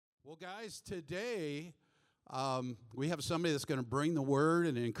Well, guys, today we have somebody that's going to bring the word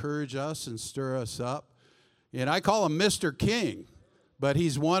and encourage us and stir us up. And I call him Mr. King, but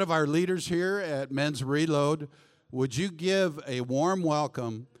he's one of our leaders here at Men's Reload. Would you give a warm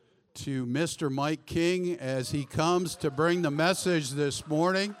welcome to Mr. Mike King as he comes to bring the message this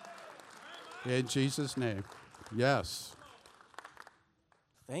morning? In Jesus' name. Yes.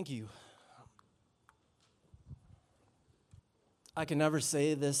 Thank you. I can never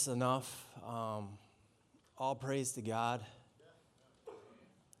say this enough. All praise to God.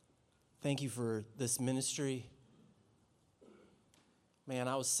 Thank you for this ministry. Man,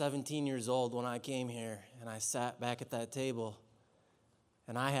 I was 17 years old when I came here, and I sat back at that table,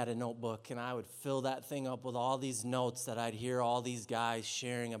 and I had a notebook, and I would fill that thing up with all these notes that I'd hear all these guys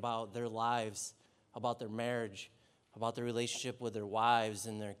sharing about their lives, about their marriage, about their relationship with their wives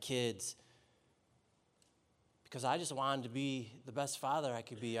and their kids. Because I just wanted to be the best father I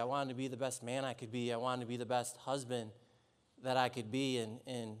could be. I wanted to be the best man I could be. I wanted to be the best husband that I could be.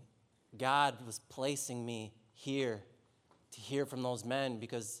 And God was placing me here to hear from those men,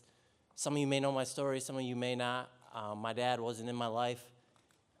 because some of you may know my story, some of you may not. My dad wasn't in my life,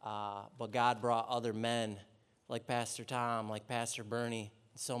 but God brought other men like Pastor Tom, like Pastor Bernie,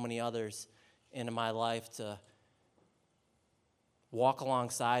 and so many others into my life to walk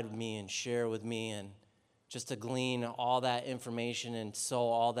alongside with me and share with me, and just to glean all that information and sow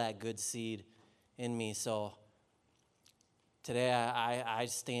all that good seed in me. So today I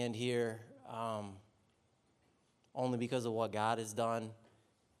stand here only because of what God has done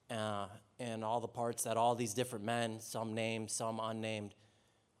and all the parts that all these different men, some named, some unnamed,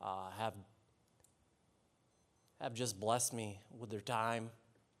 have just blessed me with their time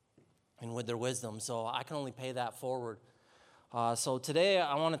and with their wisdom. So I can only pay that forward. So today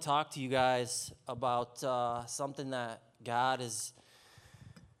I want to talk to you guys about something that God has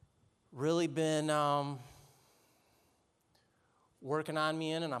really been working on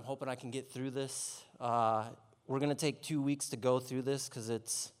me in, and I'm hoping I can get through this. We're going to take 2 weeks to go through this because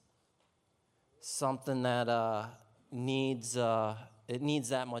it's something that needs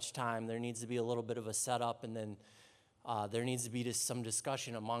that much time. There needs to be a little bit of a setup, and then there needs to be just some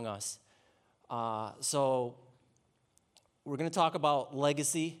discussion among us. So we're going to talk about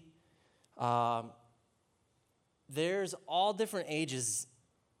legacy. There's all different ages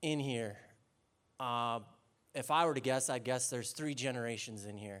in here. If I were to guess, I'd guess there's 3 generations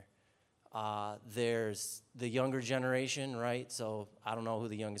in here. There's the younger generation, right? So I don't know who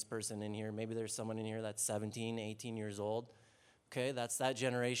the youngest person in here. Maybe there's someone in here that's 17, 18 years old. Okay, that's that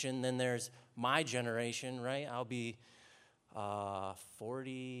generation. Then there's my generation, right? I'll be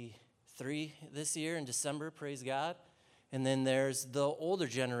 43 this year in December, praise God. And then there's the older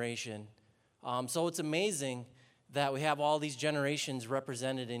generation. So it's amazing that we have all these generations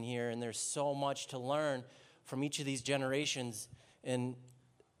represented in here, and there's so much to learn from each of these generations. And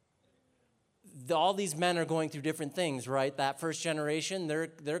all these men are going through different things, right? That first generation,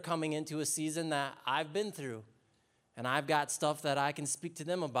 they're coming into a season that I've been through. And I've got stuff that I can speak to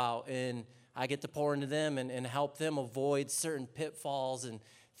them about, and I get to pour into them and help them avoid certain pitfalls and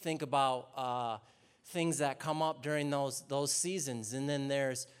think about things that come up during those seasons. And then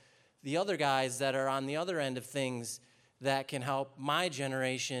there's the other guys that are on the other end of things that can help my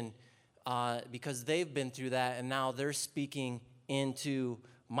generation because they've been through that, and now they're speaking into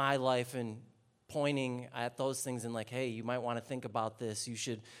my life and pointing at those things and like, hey, you might want to think about this. You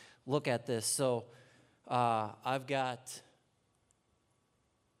should look at this. So I've got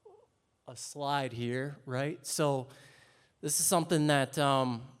a slide here, right? So this is something that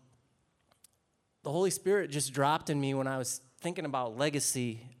the Holy Spirit just dropped in me when I was thinking about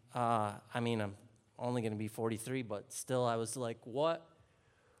legacy. I'm only going to be 43, but still I was like, what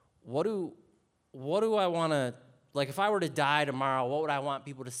do I want to, like, if I were to die tomorrow, what would I want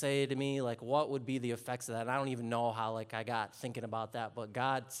people to say to me? Like, what would be the effects of that? And I don't even know how, like, I got thinking about that, but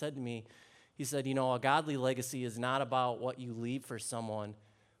God said to me, he said, a godly legacy is not about what you leave for someone,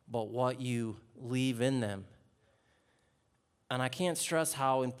 but what you leave in them. And I can't stress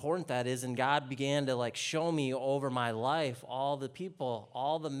how important that is. And God began to show me over my life all the people,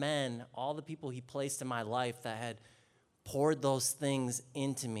 all the men, all the people he placed in my life that had poured those things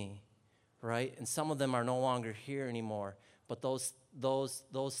into me, right? And some of them are no longer here anymore. But those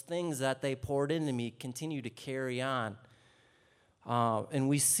things that they poured into me continue to carry on. And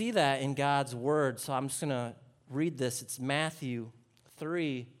we see that in God's word. So I'm just going to read this. It's Matthew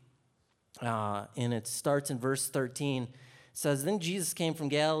 3, and it starts in verse 13. It says, "Then Jesus came from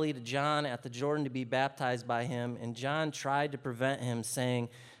Galilee to John at the Jordan to be baptized by him. And John tried to prevent him, saying,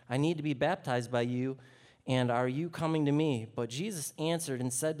 'I need to be baptized by you, And are you coming to me?" But Jesus answered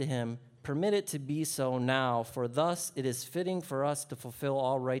and said to him, "Permit it to be so now, for thus it is fitting for us to fulfill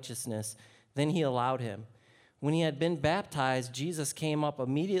all righteousness." Then he allowed him. When he had been baptized, Jesus came up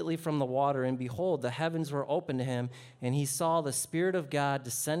immediately from the water, and behold, the heavens were opened to him, and he saw the Spirit of God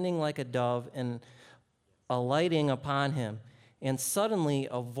descending like a dove and alighting upon him. And suddenly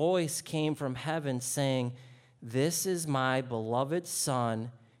a voice came from heaven saying, "This is my beloved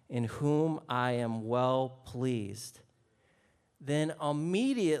Son, in whom I am well pleased." Then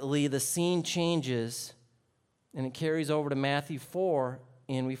immediately the scene changes, and it carries over to Matthew 4,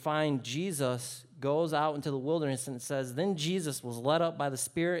 and we find Jesus goes out into the wilderness, and it says, "Then Jesus was led up by the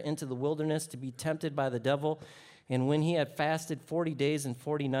Spirit into the wilderness to be tempted by the devil. And when he had fasted 40 days and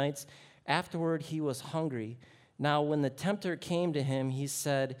 40 nights, afterward he was hungry. Now when the tempter came to him, he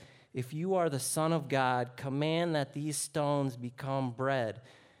said, 'If you are the Son of God, command that these stones become bread.'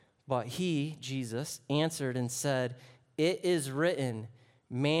 But he," Jesus, "answered and said, 'It is written,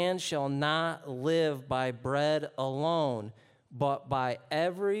 man shall not live by bread alone, but by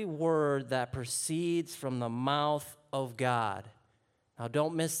every word that proceeds from the mouth of God.'" Now,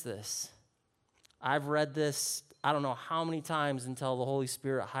 don't miss this. I've read this, I don't know how many times until the Holy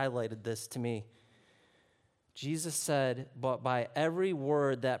Spirit highlighted this to me. Jesus said, "But by every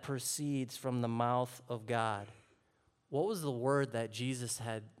word that proceeds from the mouth of God." What was the word that Jesus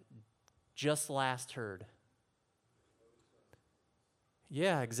had just last heard?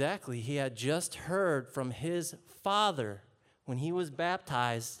 Yeah, exactly. He had just heard from his Father when he was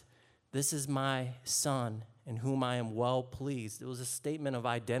baptized, "This is my Son, in whom I am well pleased." It was a statement of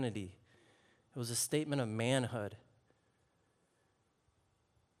identity. It was a statement of manhood.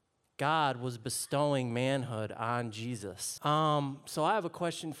 God was bestowing manhood on Jesus. So I have a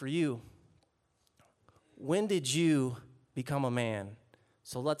question for you. When did you become a man?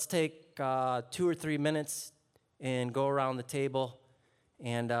 So let's take 2 or 3 minutes and go around the table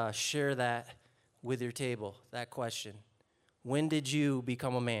and share that with your table, that question. When did you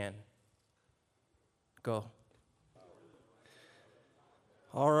become a man? Go.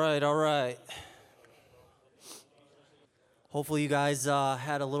 All right. Hopefully you guys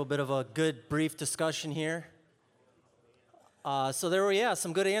had a little bit of a good, brief discussion here. So there were,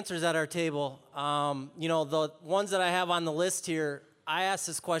 some good answers at our table. The ones that I have on the list here, I ask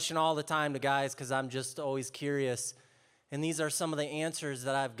this question all the time to guys because I'm just always curious. And these are some of the answers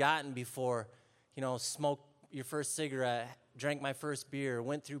that I've gotten before. Smoked your first cigarette, drank my first beer,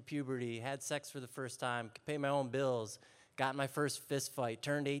 went through puberty, had sex for the first time, could pay my own bills, got my first fist fight,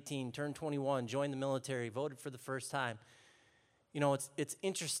 turned 18, turned 21, joined the military, voted for the first time. It's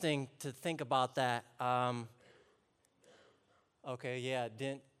interesting to think about that. It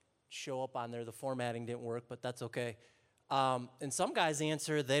didn't show up on there. The formatting didn't work, but that's okay. And some guys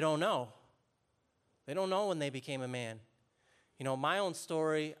answer, they don't know. They don't know when they became a man. My own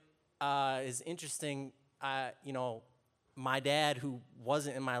story is interesting. My dad, who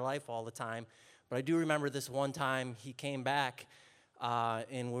wasn't in my life all the time, but I do remember this one time he came back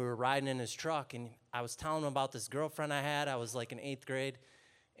and we were riding in his truck, and I was telling him about this girlfriend I had. I was like in 8th grade,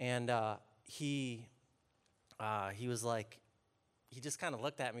 and he was like, he just kind of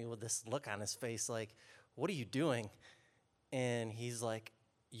looked at me with this look on his face like, "What are you doing?" And he's like,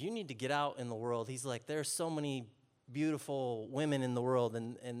 "You need to get out in the world." He's like, "There's so many beautiful women in the world,"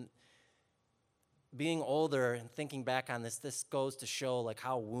 and being older and thinking back on this goes to show like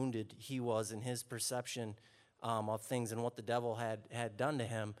how wounded he was in his perception of things and what the devil had done to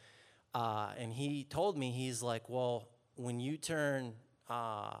him. And he told me, he's like, "Well, when you turn,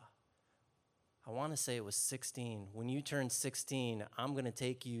 I want to say it was 16. When you turn 16, I'm going to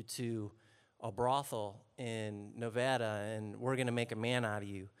take you to a brothel in Nevada, and we're going to make a man out of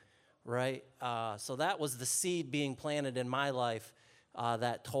you," right? So that was the seed being planted in my life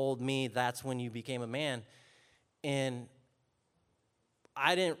that told me that's when you became a man. And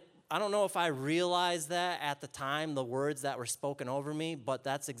I don't know if I realized that at the time, the words that were spoken over me, but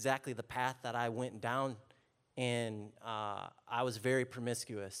that's exactly the path that I went down. And I was very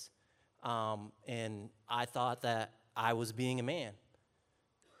promiscuous. And I thought that I was being a man.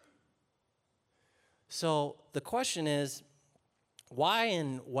 So the question is, why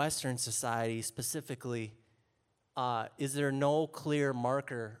in Western society specifically is there no clear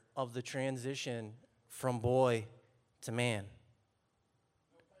marker of the transition from boy to man?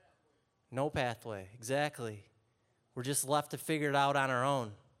 No pathway, exactly. We're just left to figure it out on our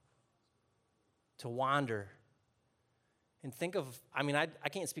own, to wander. And think of, I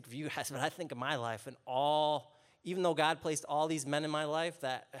can't speak for you guys, but I think of my life and even though God placed all these men in my life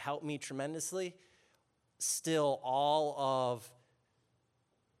that helped me tremendously, still all of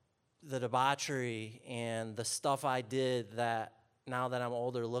the debauchery and the stuff I did that now that I'm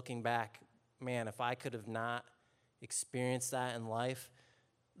older looking back, man, if I could have not experienced that in life,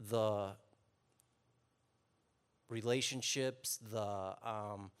 the relationships,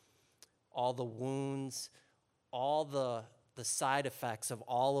 all the wounds, all the side effects of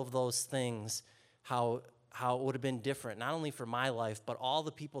all of those things, how it would have been different, not only for my life, but all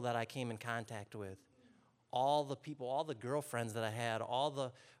the people that I came in contact with, all the people, all the girlfriends that I had, all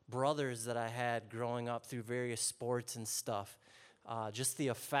the brothers that I had growing up through various sports and stuff, just the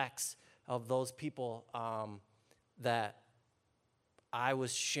effects of those people that I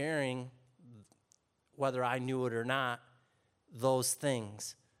was sharing, whether I knew it or not, those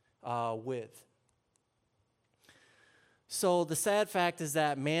things with. So the sad fact is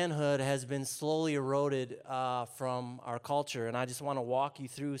that manhood has been slowly eroded from our culture, and I just want to walk you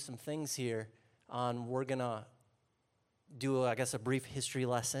through some things here. We're going to do, I guess, a brief history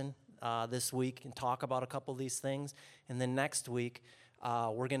lesson this week and talk about a couple of these things. And then next week,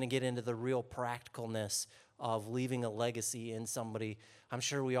 we're going to get into the real practicalness of leaving a legacy in somebody. I'm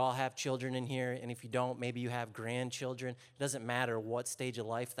sure we all have children in here, and if you don't, maybe you have grandchildren. It doesn't matter what stage of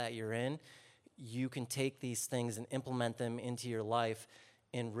life that you're in. You can take these things and implement them into your life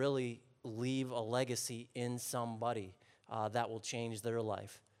and really leave a legacy in somebody that will change their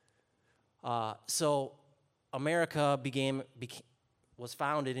life. So America was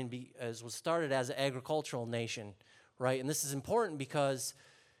founded and was started as an agricultural nation, right? And this is important because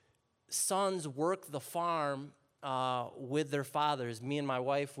sons work the farm with their fathers. Me and my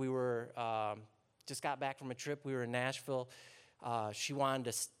wife, we were just got back from a trip. We were in Nashville.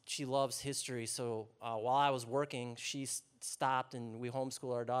 She loves history, so while I was working, she stopped and we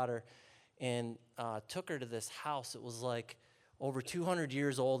homeschool our daughter and took her to this house. It was like over 200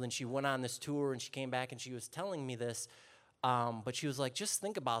 years old, and she went on this tour, and she came back, and she was telling me this, but she was like, just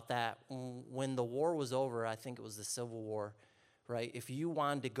think about that. When the war was over, I think it was the Civil War, right? If you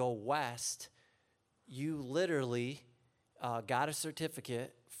wanted to go west, you literally got a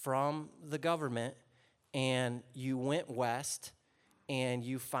certificate from the government, and you went west, and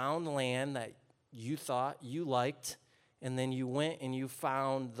you found land that you thought you liked, and then you went and you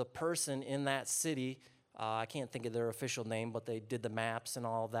found the person in that city. I can't think of their official name, but they did the maps and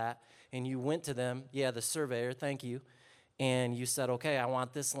all of that. And you went to them, the surveyor, thank you, and you said, okay, I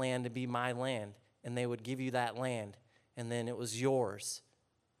want this land to be my land. And they would give you that land, and then it was yours.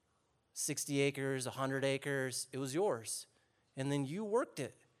 60 acres, 100 acres, it was yours. And then you worked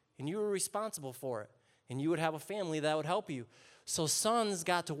it, and you were responsible for it. And you would have a family that would help you. So sons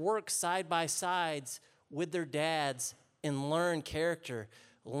got to work side by sides with their dads and learn character,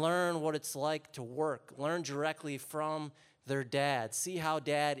 learn what it's like to work, learn directly from their dad, see how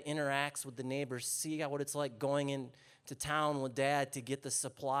dad interacts with the neighbors, see what it's like going into town with dad to get the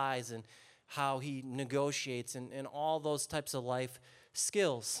supplies and how he negotiates and all those types of life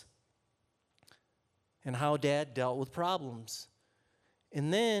skills and how dad dealt with problems.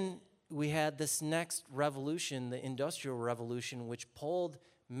 And then we had this next revolution, the Industrial Revolution, which pulled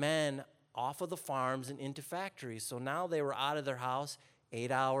men off of the farms and into factories. So now they were out of their house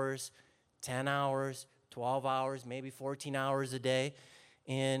 8 hours, 10 hours, 12 hours, maybe 14 hours a day.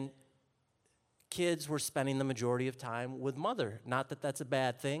 And kids were spending the majority of time with mother. Not that that's a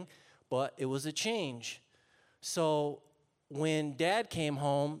bad thing, but it was a change. So when dad came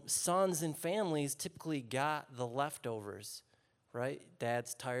home, sons and families typically got the leftovers, right?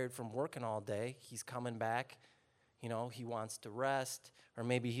 Dad's tired from working all day. He's coming back. He wants to rest, or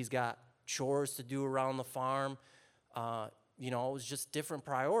maybe he's got chores to do around the farm. It was just different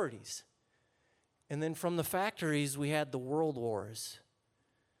priorities. And then from the factories, we had the world wars,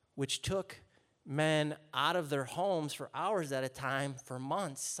 which took men out of their homes for hours at a time, for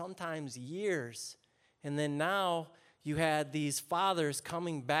months, sometimes years. And then now you had these fathers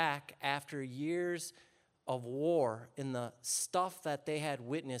coming back after years of war and the stuff that they had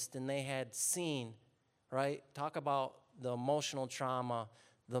witnessed and they had seen, right? Talk about the emotional trauma,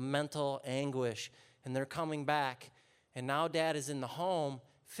 the mental anguish, and they're coming back. And now dad is in the home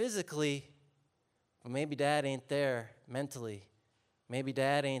physically, but maybe dad ain't there mentally. Maybe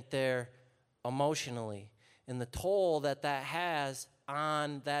dad ain't there emotionally. And the toll that has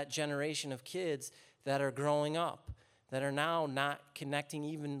on that generation of kids that are growing up, that are now not connecting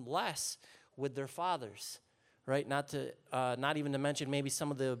even less with their fathers, right? Not even to mention maybe some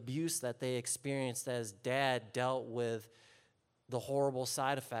of the abuse that they experienced as dad dealt with the horrible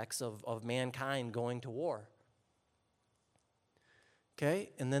side effects of mankind going to war.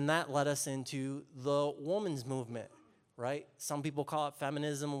 Okay, and then that led us into the women's movement, right? Some people call it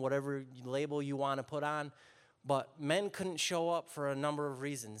feminism, whatever label you want to put on, But men couldn't show up for a number of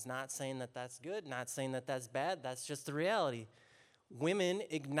reasons. Not saying that that's good, not saying that that's bad. That's just the reality. Women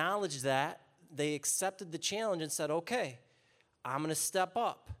acknowledged that. They accepted the challenge and said, okay, I'm going to step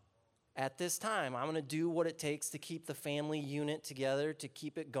up at this time. I'm going to do what it takes to keep the family unit together, to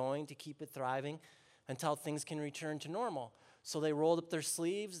keep it going, to keep it thriving until things can return to normal. So they rolled up their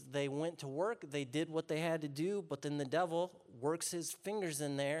sleeves, they went to work, they did what they had to do, but then the devil works his fingers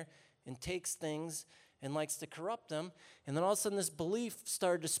in there and takes things and likes to corrupt them. And then all of a sudden this belief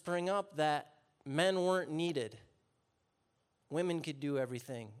started to spring up that men weren't needed. Women could do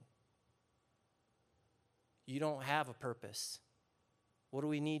everything. You don't have a purpose. What do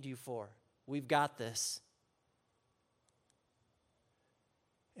we need you for? We've got this.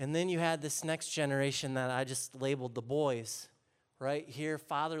 And then you had this next generation that I just labeled the boys. Right here,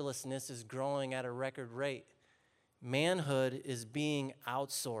 fatherlessness is growing at a record rate. Manhood is being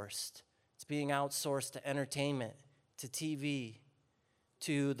outsourced. It's being outsourced to entertainment, to TV,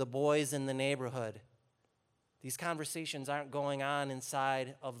 to the boys in the neighborhood. These conversations aren't going on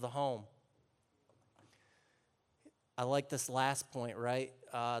inside of the home. I like this last point, right?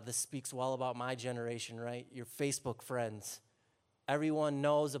 This speaks well about my generation, right? Your Facebook friends. Everyone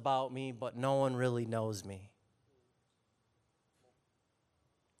knows about me, but no one really knows me.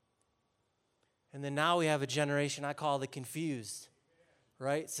 And then now we have a generation I call the confused,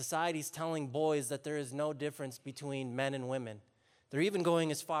 right? Society's telling boys that there is no difference between men and women. They're even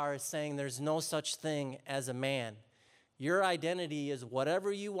going as far as saying there's no such thing as a man. Your identity is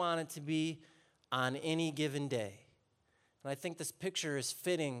whatever you want it to be on any given day. And I think this picture is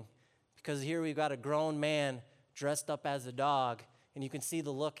fitting because here we've got a grown man dressed up as a dog, and you can see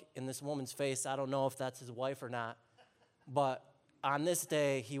the look in this woman's face. I don't know if that's his wife or not, but on this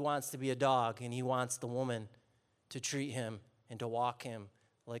day, he wants to be a dog, and he wants the woman to treat him and to walk him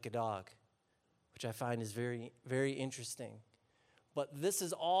like a dog, which I find is very, very interesting. But this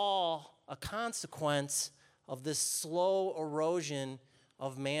is all a consequence of this slow erosion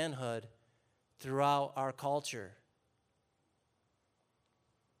of manhood throughout our culture.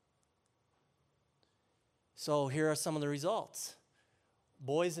 So here are some of the results.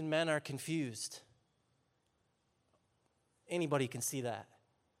 Boys and men are confused. Anybody can see that.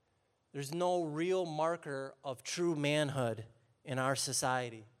 There's no real marker of true manhood in our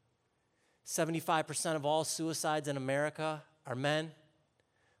society. 75% of all suicides in America are men.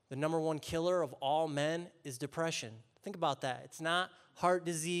 The number one killer of all men is depression. Think about that. It's not heart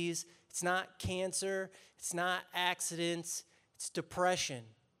disease. It's not cancer. It's not accidents. It's depression.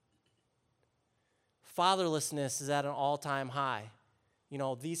 Fatherlessness is at an all-time high. You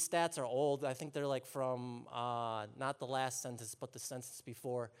know, these stats are old. I think they're like from not the last census, but the census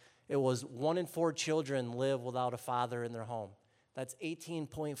before. It was 1 in 4 children live without a father in their home. That's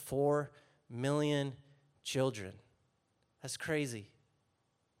 18.4 million children. That's crazy.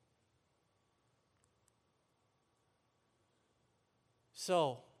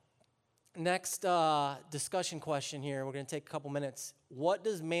 So, next discussion question here. We're going to take a couple minutes. What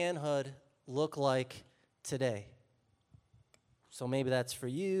does manhood look like today? So maybe that's for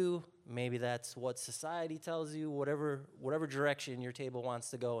you, maybe that's what society tells you, whatever direction your table wants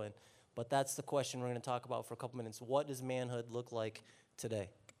to go in. But that's the question we're going to talk about for a couple minutes. What does manhood look like today?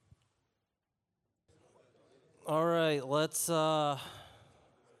 All right, let's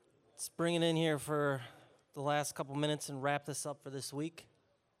bring it in here for the last couple minutes and wrap this up for this week.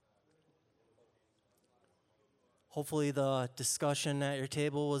 Hopefully the discussion at your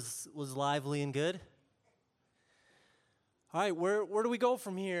table was lively and good. All right, where do we go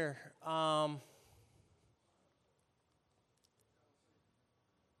from here? I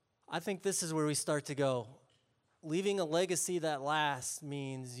think this is where we start to go. Leaving a legacy that lasts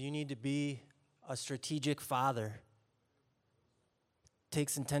means you need to be a strategic father. It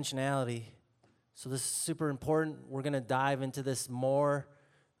takes intentionality. So this is super important. We're going to dive into this more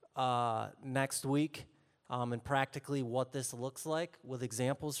next week and practically what this looks like with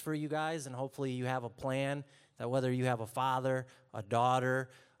examples for you guys. And hopefully you have a plan that whether you have a father, a daughter,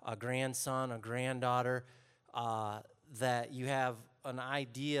 a grandson, a granddaughter, that you have an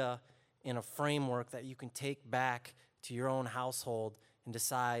idea in a framework that you can take back to your own household and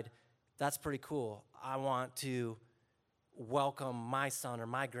decide, that's pretty cool. I want to welcome my son or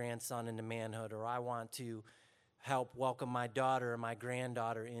my grandson into manhood, or I want to help welcome my daughter or my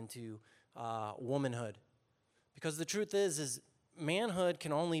granddaughter into womanhood. Because the truth is manhood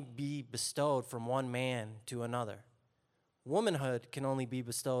can only be bestowed from one man to another. Womanhood can only be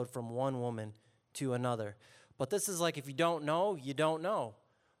bestowed from one woman to another. But this is like if you don't know, you don't know.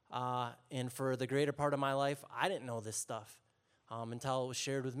 And for the greater part of my life, I didn't know this stuff. until it was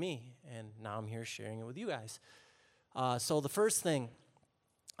shared with me, and now I'm here sharing it with you guys. So the first thing,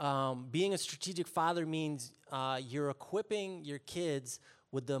 being a strategic father means you're equipping your kids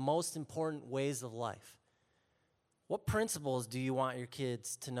with the most important ways of life. What principles do you want your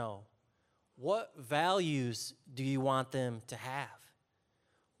kids to know? What values do you want them to have?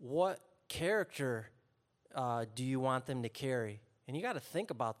 What character do you want them to carry? And you got to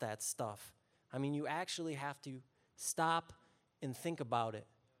think about that stuff. I mean, you actually have to stop and think about it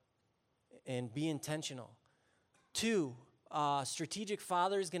and be intentional. 2, strategic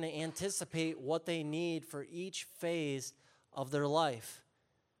father is going to anticipate what they need for each phase of their life.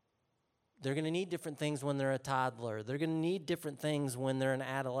 They're going to need different things when they're a toddler. They're going to need different things when they're an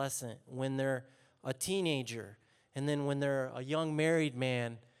adolescent, when they're a teenager, and then when they're a young married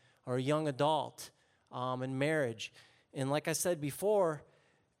man or a young adult in marriage. And like I said before,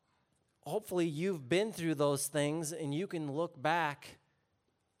 hopefully you've been through those things and you can look back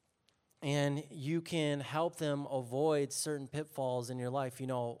and you can help them avoid certain pitfalls in your life. You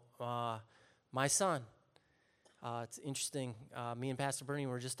know, my son, it's interesting. Me and Pastor Bernie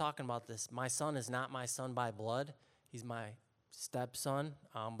were just talking about this. My son is not my son by blood. He's my stepson,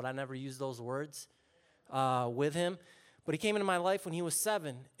 but I never used those words with him. But he came into my life when he was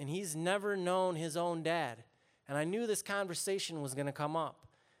 7, and he's never known his own dad. And I knew this conversation was going to come up.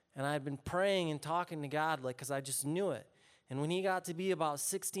 And I had been praying and talking to God, because I just knew it. And when he got to be about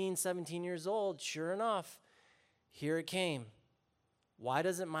 16, 17 years old, sure enough, here it came. Why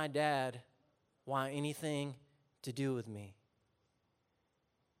doesn't my dad want anything to do with me?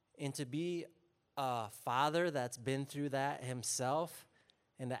 And to be a father that's been through that himself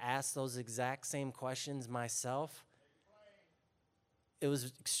and to ask those exact same questions myself, it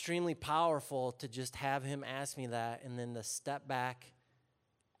was extremely powerful to just have him ask me that and then to step back,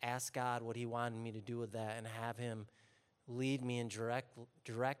 ask God what he wanted me to do with that, and have him lead me and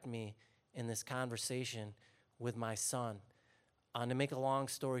direct me in this conversation with my son. To make a long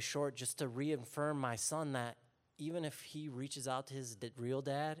story short, just to reaffirm my son that even if he reaches out to his real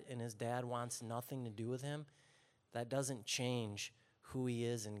dad and his dad wants nothing to do with him, that doesn't change who he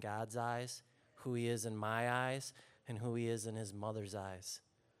is in God's eyes, who he is in my eyes, and who he is in his mother's eyes.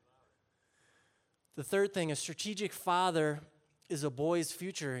 The third thing, a strategic father is a boy's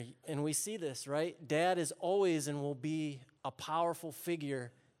future, and we see this, right? Dad is always and will be a powerful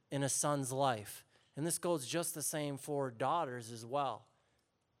figure in a son's life. And this goes just the same for daughters as well.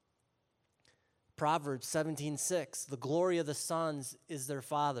 Proverbs 17:6, the glory of the sons is their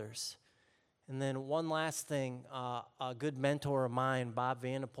fathers. And then one last thing, a good mentor of mine, Bob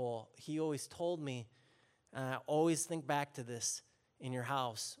Vanderpool, he always told me, and I always think back to this in your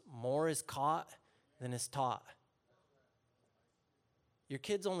house, more is caught than is taught. Your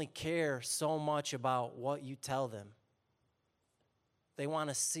kids only care so much about what you tell them. They want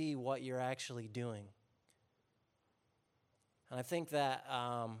to see what you're actually doing. And I think that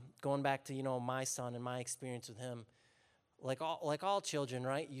going back to, my son and my experience with him, like all children,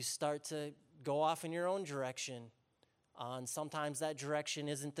 right? You start to go off in your own direction. And sometimes that direction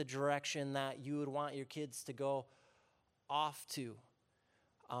isn't the direction that you would want your kids to go off to.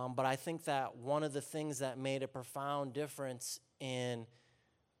 But I think that one of the things that made a profound difference in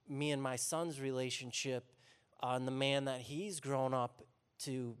me and my son's relationship and the man that he's grown up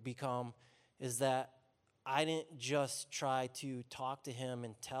to become is that I didn't just try to talk to him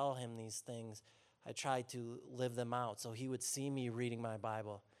and tell him these things. I tried to live them out. So he would see me reading my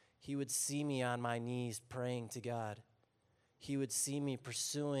Bible. He would see me on my knees praying to God. He would see me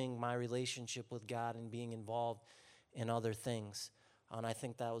pursuing my relationship with God and being involved in other things. And I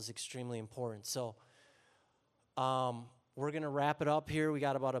think that was extremely important. So we're going to wrap it up here. We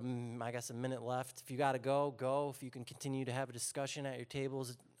got about a minute left. If you got to go. If you can continue to have a discussion at your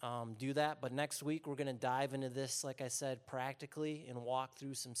tables, do that. But next week, we're going to dive into this, like I said, practically and walk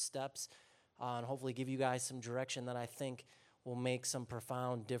through some steps and hopefully give you guys some direction that I think will make some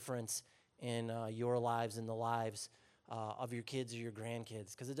profound difference in your lives and the lives of your kids or your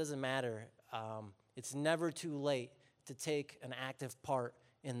grandkids. Because it doesn't matter. It's never too late to take an active part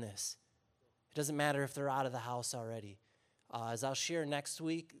in this. It doesn't matter if they're out of the house already. As I'll share next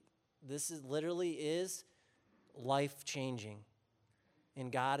week, this literally is life-changing.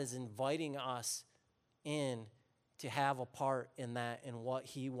 And God is inviting us in to have a part in that and what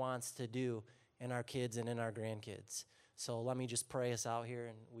he wants to do in our kids and in our grandkids. So let me just pray us out here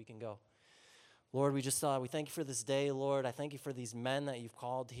and we can go. Lord, we thank you for this day, Lord. I thank you for these men that you've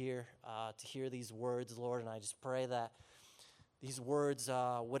called here to hear these words, Lord. And I just pray that these words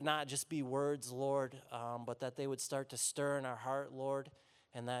would not just be words, Lord, but that they would start to stir in our heart, Lord,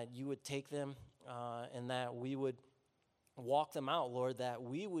 and that you would take them and that we would walk them out, Lord, that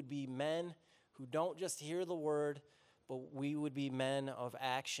we would be men who don't just hear the word, but we would be men of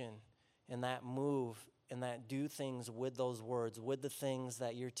action and that move and that do things with those words, with the things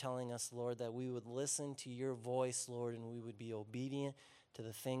that you're telling us, Lord, that we would listen to your voice, Lord, and we would be obedient to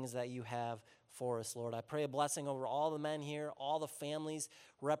the things that you have for us, Lord. I pray a blessing over all the men here, all the families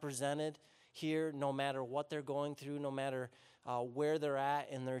represented here, no matter what they're going through, no matter where they're at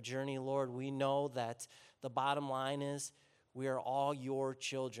in their journey, Lord. We know that the bottom line is we are all your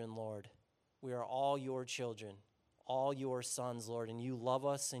children, Lord. We are all your children, all your sons, Lord, and you love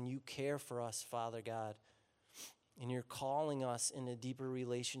us and you care for us, Father God. And you're calling us in a deeper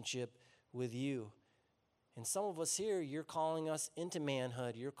relationship with you. And some of us here, you're calling us into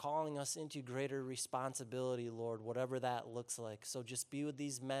manhood. You're calling us into greater responsibility, Lord, whatever that looks like. So just be with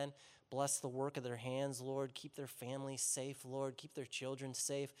these men. Bless the work of their hands, Lord. Keep their families safe, Lord. Keep their children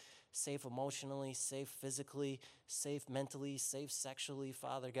safe, safe emotionally, safe physically, safe mentally, safe sexually,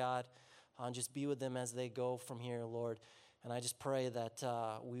 Father God. And just be with them as they go from here, Lord. And I just pray that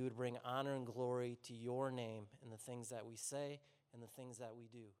we would bring honor and glory to your name in the things that we say and the things that we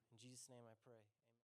do. In Jesus' name I pray.